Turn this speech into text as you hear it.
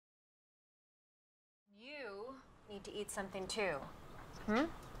need to eat something too. Do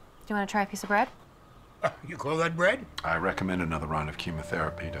you want to try a piece of bread? You call that bread? I recommend another round of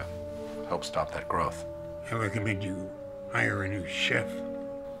chemotherapy to help stop that growth. I recommend you hire a new chef.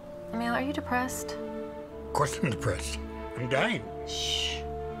 Emil, are you depressed? Of course I'm depressed. I'm dying. Shh.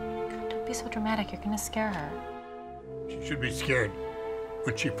 God, don't be so dramatic. You're gonna scare her. She should be scared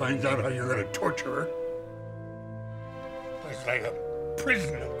when she finds out how you're gonna torture her. It's like a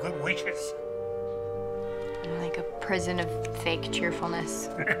prison of good wishes. Like a prison of fake cheerfulness.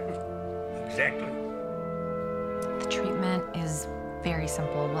 Exactly. The treatment is very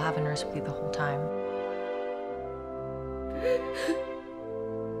simple. We'll have a nurse with you the whole time.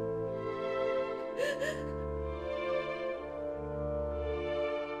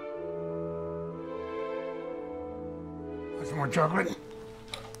 Want some more chocolate?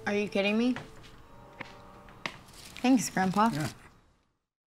 Are you kidding me? Thanks, Grandpa. Yeah.